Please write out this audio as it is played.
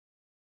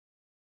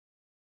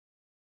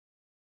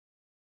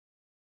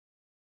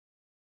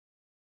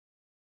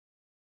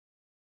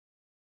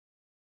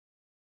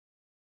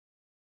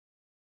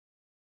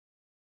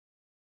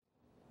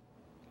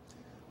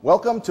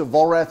Welcome to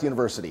Vollrath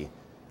University.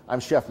 I'm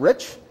Chef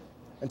Rich,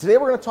 and today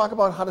we're going to talk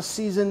about how to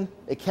season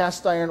a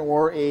cast iron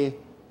or a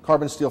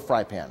carbon steel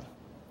fry pan.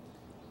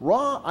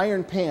 Raw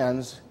iron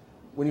pans,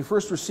 when you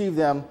first receive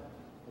them,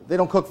 they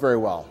don't cook very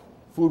well.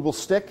 Food will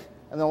stick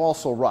and they'll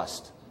also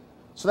rust.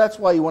 So that's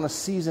why you want to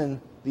season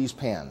these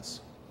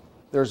pans.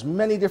 There's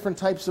many different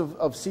types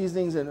of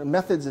seasonings and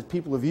methods that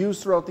people have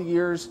used throughout the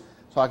years,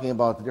 talking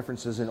about the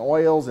differences in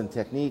oils and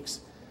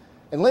techniques.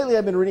 And lately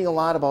I've been reading a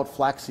lot about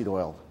flaxseed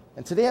oil.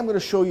 And today I'm going to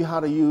show you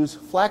how to use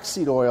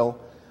flaxseed oil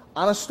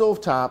on a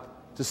stovetop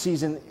to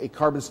season a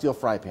carbon steel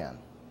fry pan.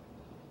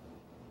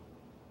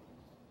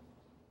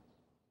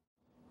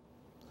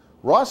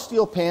 Raw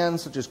steel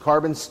pans, such as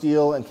carbon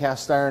steel and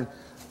cast iron,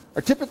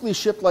 are typically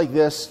shipped like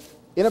this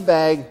in a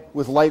bag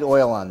with light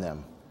oil on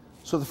them.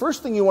 So the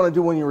first thing you want to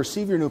do when you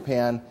receive your new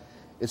pan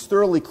is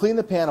thoroughly clean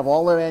the pan of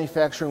all the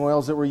manufacturing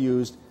oils that were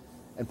used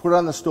and put it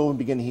on the stove and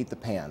begin to heat the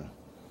pan.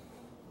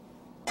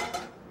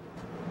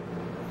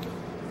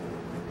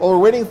 While we're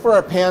waiting for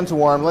our pan to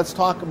warm, let's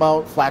talk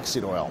about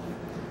flaxseed oil.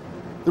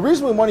 The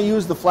reason we want to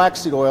use the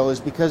flaxseed oil is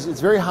because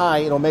it's very high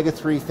in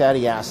omega-3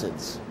 fatty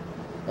acids.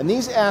 And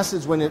these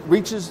acids, when it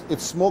reaches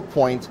its smoke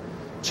point,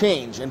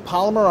 change and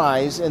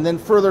polymerize and then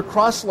further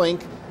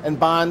cross-link and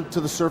bond to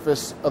the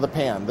surface of the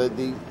pan,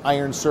 the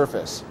iron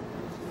surface.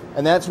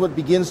 And that's what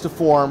begins to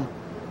form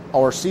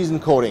our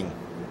seasoned coating.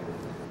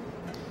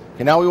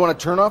 Okay, now we want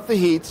to turn off the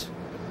heat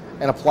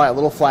and apply a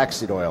little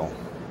flaxseed oil.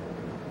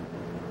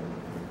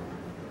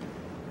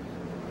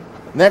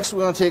 Next,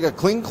 we want to take a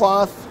clean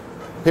cloth,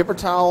 paper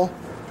towel,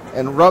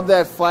 and rub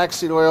that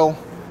flaxseed oil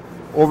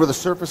over the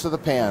surface of the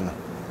pan.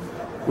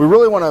 We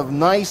really want a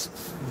nice,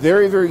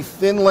 very, very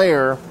thin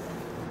layer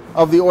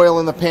of the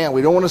oil in the pan.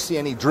 We don't want to see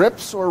any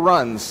drips or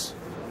runs.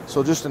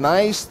 So just a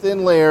nice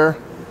thin layer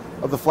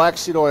of the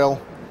flaxseed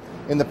oil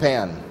in the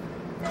pan.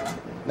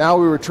 Now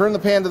we return the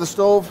pan to the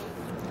stove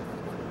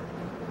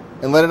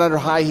and let it under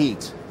high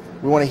heat.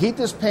 We want to heat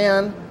this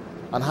pan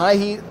on high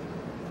heat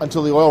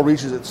until the oil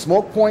reaches its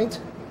smoke point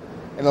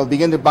and it'll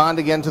begin to bond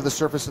again to the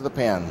surface of the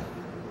pan.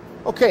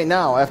 Okay,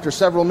 now after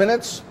several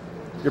minutes,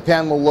 your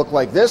pan will look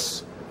like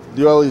this.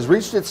 The oil has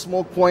reached its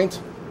smoke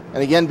point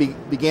and again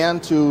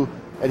began to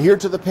adhere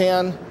to the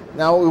pan.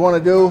 Now what we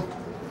want to do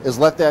is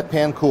let that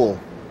pan cool.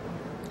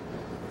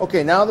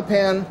 Okay, now the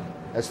pan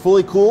has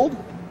fully cooled,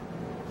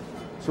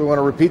 so we want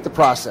to repeat the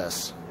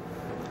process.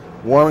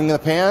 Warming the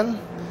pan.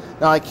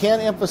 Now I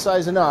can't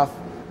emphasize enough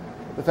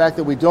the fact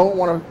that we don't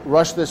want to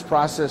rush this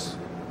process.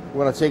 We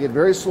want to take it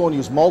very slow and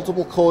use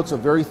multiple coats of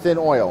very thin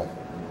oil.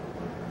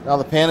 Now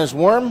the pan is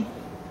warm.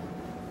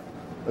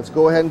 Let's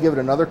go ahead and give it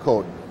another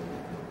coat.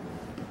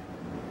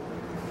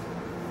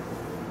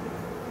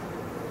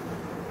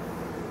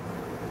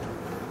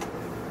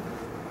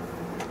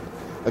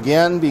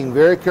 Again, being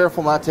very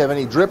careful not to have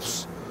any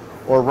drips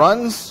or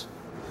runs.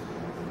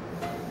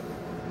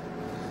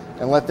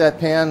 And let that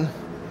pan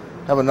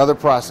have another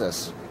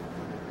process.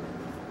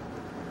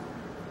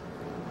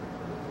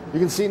 You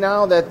can see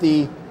now that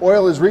the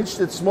oil has reached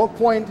its smoke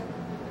point.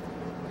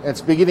 It's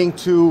beginning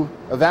to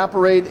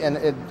evaporate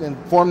and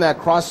form that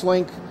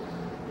cross-link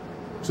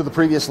to the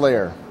previous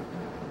layer.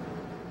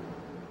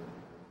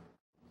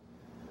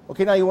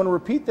 Okay, now you want to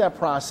repeat that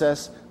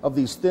process of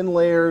these thin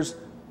layers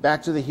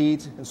back to the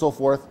heat and so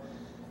forth.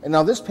 And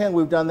now this pan,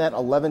 we've done that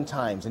 11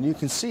 times. And you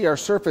can see our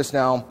surface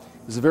now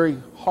is a very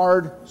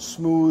hard,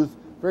 smooth,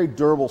 very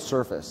durable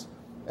surface.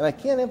 And I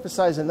can't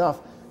emphasize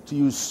enough to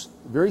use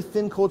very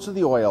thin coats of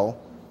the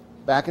oil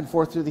back and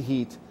forth through the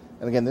heat.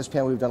 And again, this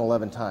pan we've done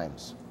 11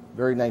 times.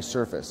 Very nice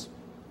surface.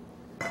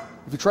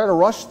 If you try to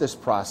rush this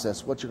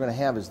process, what you're going to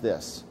have is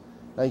this.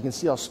 Now you can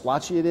see how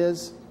splotchy it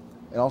is,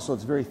 and also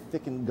it's very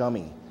thick and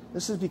gummy.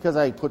 This is because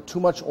I put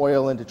too much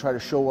oil in to try to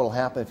show what will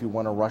happen if you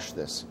want to rush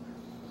this.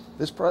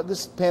 This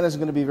pan isn't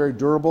going to be very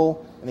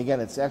durable, and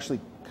again, it's actually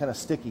kind of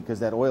sticky because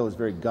that oil is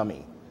very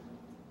gummy.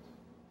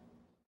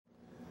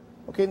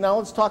 Okay, now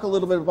let's talk a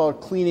little bit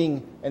about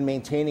cleaning and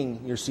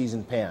maintaining your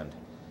seasoned pan.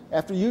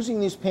 After using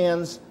these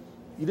pans,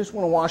 you just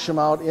want to wash them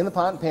out in the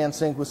pot and pan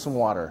sink with some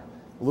water.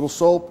 A little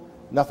soap,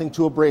 nothing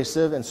too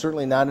abrasive, and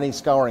certainly not any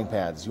scouring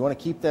pads. You want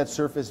to keep that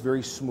surface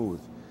very smooth.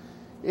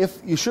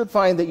 If you should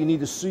find that you need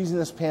to season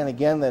this pan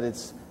again, that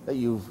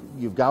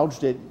you've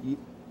gouged it, you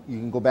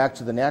can go back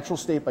to the natural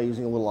state by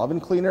using a little oven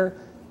cleaner,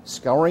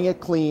 scouring it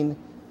clean,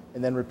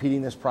 and then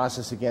repeating this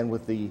process again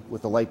with the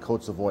light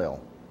coats of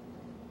oil.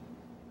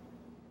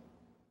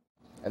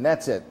 And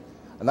that's it.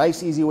 A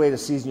nice, easy way to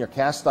season your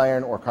cast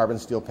iron or carbon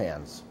steel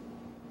pans.